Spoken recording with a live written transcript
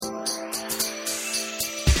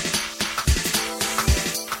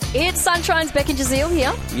It's Sunshine's Beck and Jazeel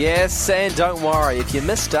here. Yes, and don't worry, if you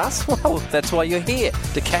missed us, well, that's why you're here,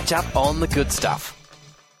 to catch up on the good stuff.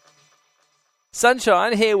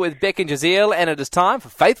 Sunshine here with Beck and Jazeel, and it is time for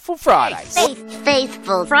Faithful Fridays.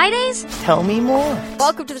 Faithful Fridays? Tell me more.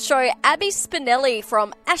 Welcome to the show, Abbey Spinelli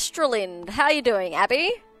from Astralind. How are you doing,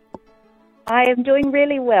 Abbey? I am doing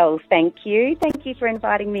really well, thank you. Thank you for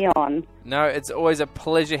inviting me on. No, it's always a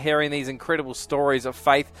pleasure hearing these incredible stories of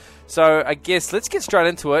faith. So I guess let's get straight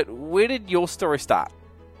into it. Where did your story start?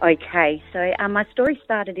 Okay, so my story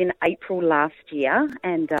started in April last year,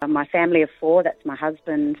 and my family of four, that's my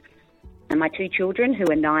husband and my two children, who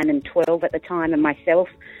were 9 and 12 at the time, and myself,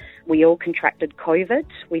 we all contracted COVID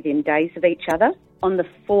within days of each other. On the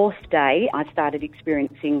fourth day, I started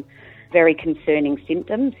experiencing very concerning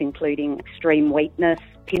symptoms, including extreme weakness,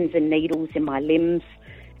 pins and needles in my limbs,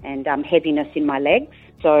 and heaviness in my legs.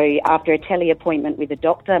 So after a tele appointment with a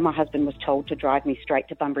doctor, my husband was told to drive me straight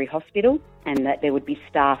to Bunbury Hospital and that there would be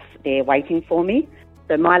staff there waiting for me.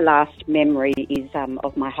 So my last memory is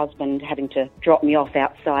of my husband having to drop me off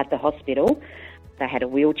outside the hospital. They had a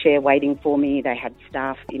wheelchair waiting for me. They had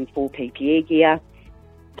staff in full PPE gear.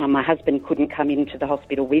 My husband couldn't come into the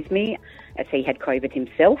hospital with me as he had COVID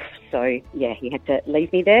himself. So, yeah, he had to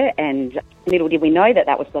leave me there. And little did we know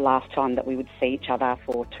that was the last time that we would see each other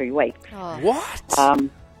for 2 weeks. Oh. What?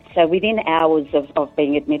 So within hours of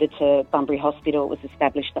being admitted to Bunbury Hospital, it was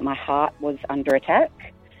established that my heart was under attack.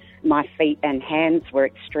 My feet and hands were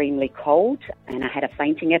extremely cold, and I had a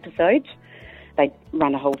fainting episode. They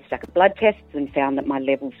ran a whole stack of blood tests and found that my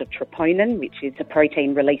levels of troponin, which is a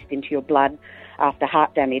protein released into your blood after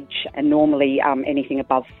heart damage, and normally anything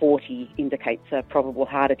above 40 indicates a probable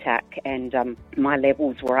heart attack, and my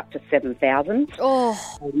levels were up to 7,000.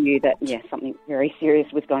 Oh. I knew that, something very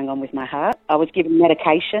serious was going on with my heart. I was given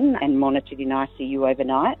medication and monitored in ICU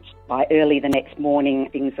overnight. By early the next morning,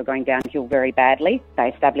 things were going downhill very badly. They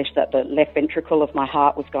established that the left ventricle of my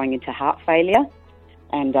heart was going into heart failure.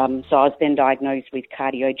 And so I was then diagnosed with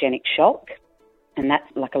cardiogenic shock, and that's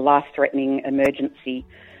like a life-threatening emergency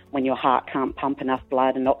when your heart can't pump enough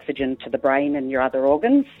blood and oxygen to the brain and your other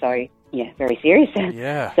organs. So, very serious.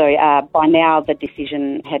 Yeah. So by now the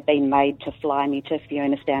decision had been made to fly me to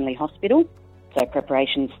Fiona Stanley Hospital. So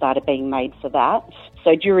preparations started being made for that.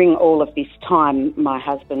 So during all of this time, my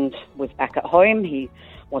husband was back at home. He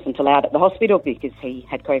wasn't allowed at the hospital because he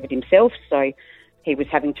had COVID himself. So he was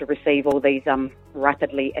having to receive all these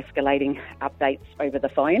rapidly escalating updates over the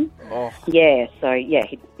phone. Oh.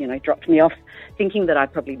 He dropped me off thinking that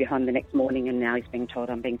I'd probably be home the next morning, and now he's being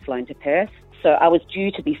told I'm being flown to Perth. So I was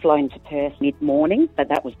due to be flown to Perth mid-morning, but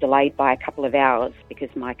that was delayed by a couple of hours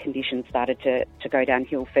because my condition started to go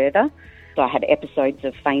downhill further. So I had episodes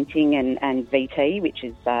of fainting and VT, which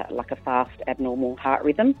is like a fast abnormal heart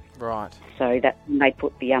rhythm. Right. So that they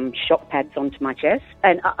put the shock pads onto my chest.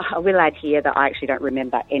 And I will add here that I actually don't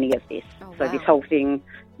remember any of this. Oh, so wow. this whole thing,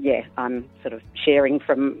 I'm sort of sharing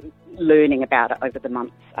from learning about it over the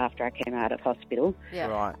months after I came out of hospital. Yeah.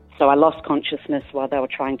 Right. So I lost consciousness while they were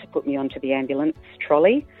trying to put me onto the ambulance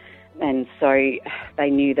trolley. And so they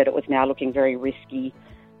knew that it was now looking very risky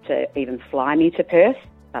to even fly me to Perth.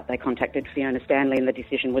 But they contacted Fiona Stanley, and the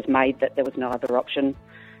decision was made that there was no other option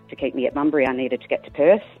to keep me at Bunbury. I needed to get to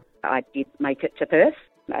Perth. I did make it to Perth,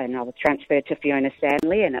 and I was transferred to Fiona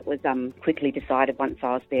Stanley, and it was quickly decided once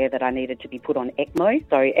I was there that I needed to be put on ECMO.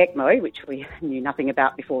 So ECMO, which we knew nothing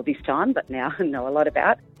about before this time, but now know a lot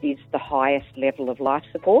about, is the highest level of life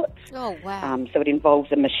support. Oh, wow. So it involves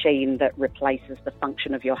a machine that replaces the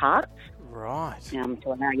function of your heart. Right. To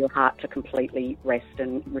allow your heart to completely rest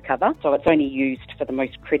and recover. So it's only used for the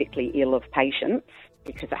most critically ill of patients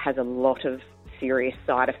because it has a lot of serious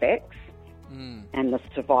side effects, and the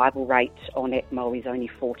survival rate on ECMO is only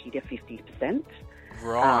 40 to 50%.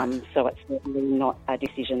 Right. So it's certainly not a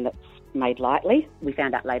decision that's made lightly. We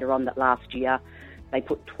found out later on that last year they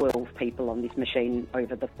put 12 people on this machine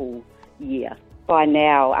over the full year. By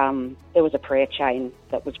now, there was a prayer chain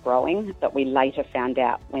that was growing that we later found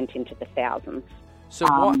out went into the thousands. So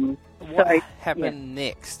what happened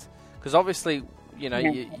next? Because obviously,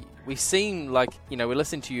 we seem like, we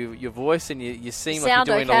listen to your voice and you seem like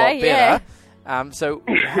you're doing a lot better. Yeah. So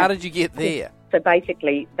how did you get there? So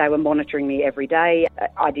basically, they were monitoring me every day.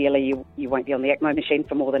 Ideally, you won't be on the ECMO machine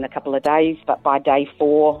for more than a couple of days, but by day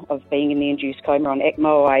 4 of being in the induced coma on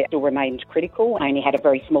ECMO, I still remained critical. I only had a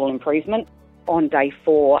very small improvement. On day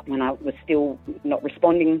 4, when I was still not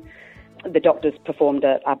responding, the doctors performed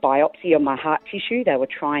a biopsy on my heart tissue. They were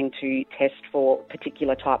trying to test for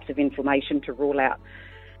particular types of inflammation to rule out,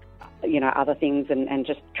 other things and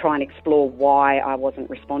just try and explore why I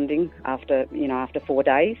wasn't responding after 4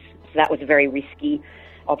 days. So that was very risky.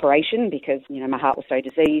 operation because, my heart was so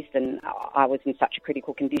diseased and I was in such a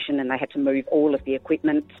critical condition, and they had to move all of the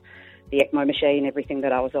equipment, the ECMO machine, everything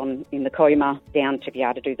that I was on in the coma, down to be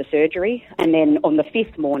able to do the surgery. And then on the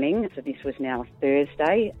 5th morning, so this was now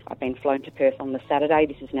Thursday, I've been flown to Perth on the Saturday,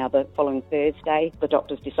 this is now the following Thursday, the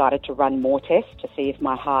doctors decided to run more tests to see if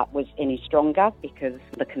my heart was any stronger, because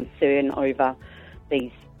the concern over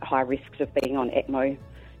these high risks of being on ECMO,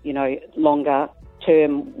 longer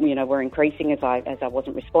term, were increasing as I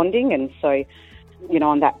wasn't responding. And so,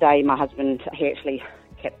 on that day, my husband, he actually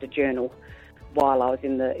kept a journal while I was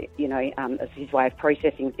in the, as his way of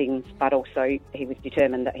processing things, but also he was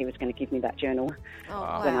determined that he was going to give me that journal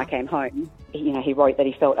when I came home. He wrote that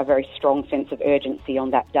he felt a very strong sense of urgency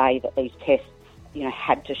on that day that these tests,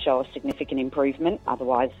 had to show a significant improvement.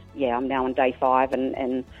 Otherwise, I'm now on day 5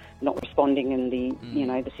 and not responding, and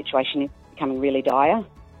the situation is becoming really dire.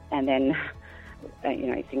 And then,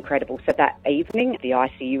 it's incredible. So that evening, the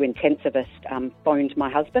ICU intensivist phoned my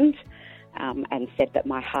husband and said that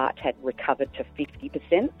my heart had recovered to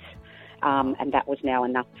 50%, and that was now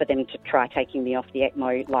enough for them to try taking me off the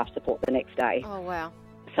ECMO life support the next day. Oh, wow.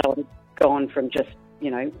 So I'd gone from just,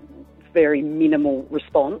 very minimal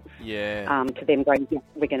response to them going,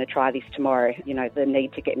 we're going to try this tomorrow. The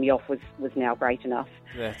need to get me off was now great enough.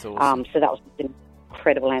 That's awesome. So that was an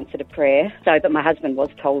incredible answer to prayer. So that my husband was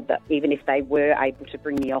told that even if they were able to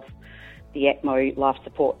bring me off the ECMO life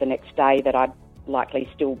support the next day, that I'd likely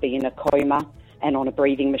still be in a coma and on a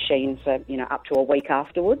breathing machine for, up to a week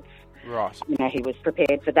afterwards. Right. He was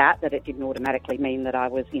prepared for that it didn't automatically mean that I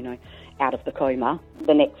was, out of the coma.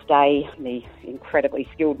 The next day, the incredibly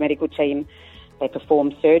skilled medical team, they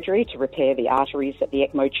performed surgery to repair the arteries that the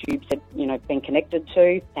ECMO tubes had, been connected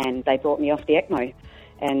to, and they brought me off the ECMO.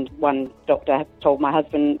 And one doctor told my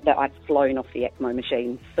husband that I'd flown off the ECMO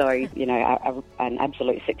machine. So, an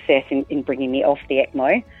absolute success in bringing me off the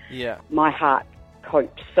ECMO. Yeah. My heart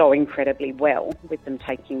coped so incredibly well with them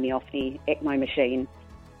taking me off the ECMO machine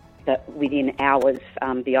that within hours,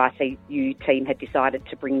 the ICU team had decided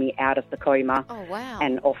to bring me out of the coma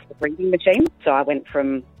and off the breathing machine. So I went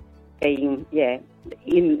from being,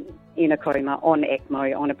 in a coma, on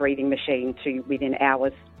ECMO, on a breathing machine, to within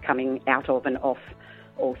hours coming out of and off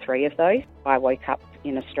all 3 of those. I woke up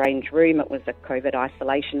in a strange room. It was a COVID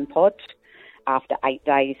isolation pod. After 8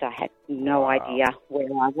 days, I had no idea where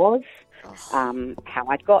I was, how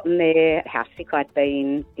I'd gotten there, how sick I'd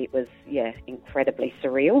been. It was, incredibly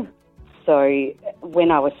surreal. So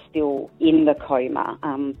when I was still in the coma,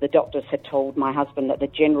 the doctors had told my husband that the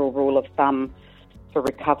general rule of thumb for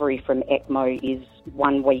recovery from ECMO is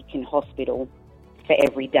 1 week in hospital for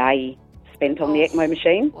every day spent on the ECMO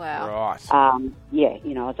machine. Wow. Right. I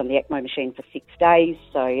was on the ECMO machine for 6 days,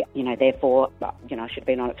 so, therefore, I should have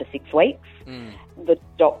been on it for 6 weeks. Mm. The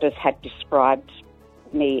doctors had described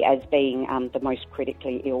me as being the most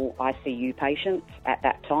critically ill ICU patient at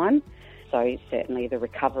that time, so certainly the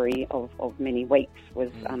recovery of many weeks was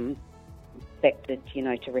expected,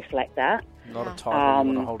 to reflect that. Not a title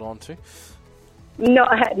you want to hold on to.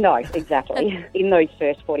 No, exactly. In those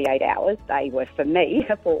first 48 hours, they were, for me,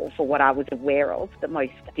 for what I was aware of, the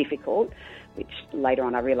most difficult, which later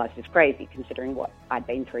on I realised was crazy considering what I'd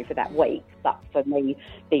been through for that week. But for me,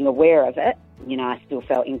 being aware of it, I still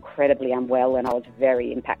felt incredibly unwell, and I was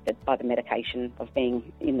very impacted by the medication of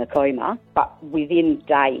being in the coma. But within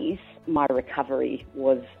days, my recovery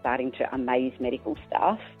was starting to amaze medical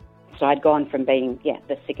staff. So I'd gone from being,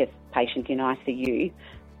 the sickest patient in ICU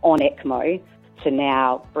on ECMO to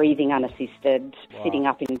now breathing unassisted, sitting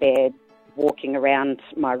up in bed, walking around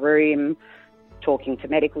my room, talking to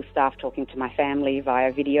medical staff, talking to my family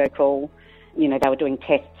via video call. They were doing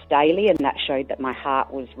tests daily, and that showed that my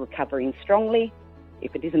heart was recovering strongly.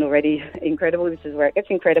 If it isn't already incredible, this is where it gets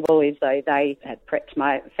incredible, is though they had prepped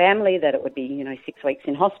my family that it would be, 6 weeks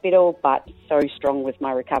in hospital, but so strong was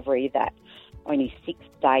my recovery that only 6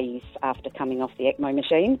 days after coming off the ECMO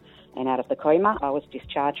machine and out of the coma, I was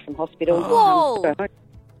discharged from hospital. Whoa!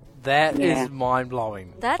 That is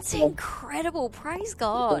mind-blowing. That's incredible. Praise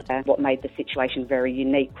God. What made the situation very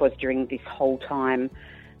unique was during this whole time,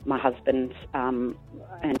 my husband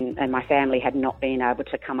and my family had not been able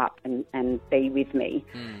to come up and be with me.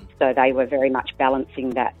 Mm. So they were very much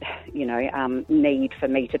balancing that, need for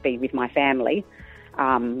me to be with my family.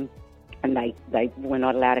 And they were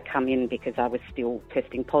not allowed to come in because I was still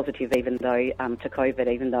testing positive, even though to COVID,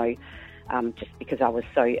 even though just because I was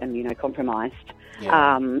so immunocompromised.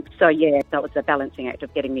 Yeah. That was a balancing act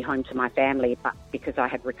of getting me home to my family, but because I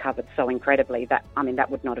had recovered so incredibly, that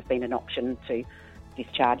would not have been an option to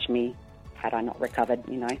discharge me had I not recovered,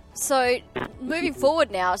 So moving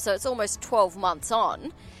forward now, so it's almost 12 months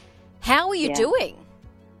on, how are you doing?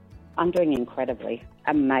 I'm doing incredibly,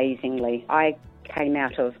 amazingly. I came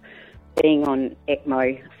out of being on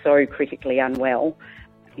ECMO so critically unwell.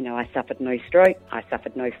 You know, I suffered no stroke, I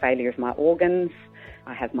suffered no failure of my organs,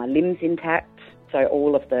 I have my limbs intact, so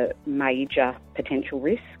all of the major potential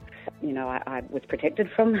risks, you know, I was protected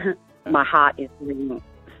from. My heart is doing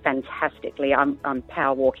fantastically. I'm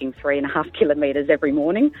power walking 3.5 kilometres every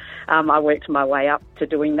morning. I worked my way up to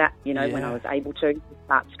doing that, you know, when I was able to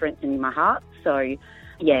start strengthening my heart. So,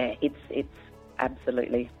 yeah, it's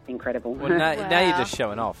absolutely incredible. Well, now you're just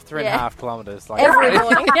showing off. 3.5 kilometres. Like every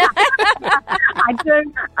morning. I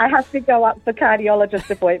do. I have to go up for cardiologist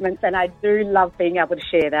appointments, and I do love being able to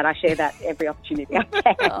share that. I share that every opportunity I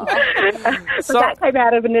can. So that came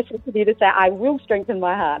out of a necessity to say, I will strengthen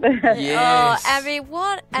my heart. Yes. Oh, Abbey,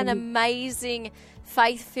 what an amazing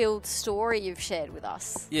faith-filled story you've shared with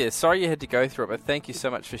us. Yeah, sorry you had to go through it, but thank you so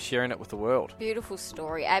much for sharing it with the world. Beautiful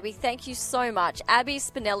story, Abbey. Thank you so much. Abbey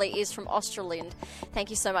Spinelli is from Australind. Thank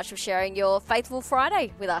you so much for sharing your Faithful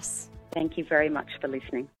Friday with us. Thank you very much for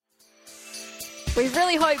listening. We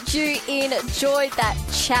really hoped you enjoyed that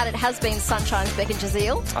chat. It has been Sunshine's Beck and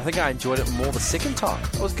Jazeel. I think I enjoyed it more the second time.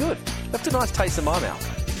 It was good. Left a nice taste in my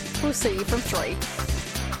mouth. We'll see you from 3.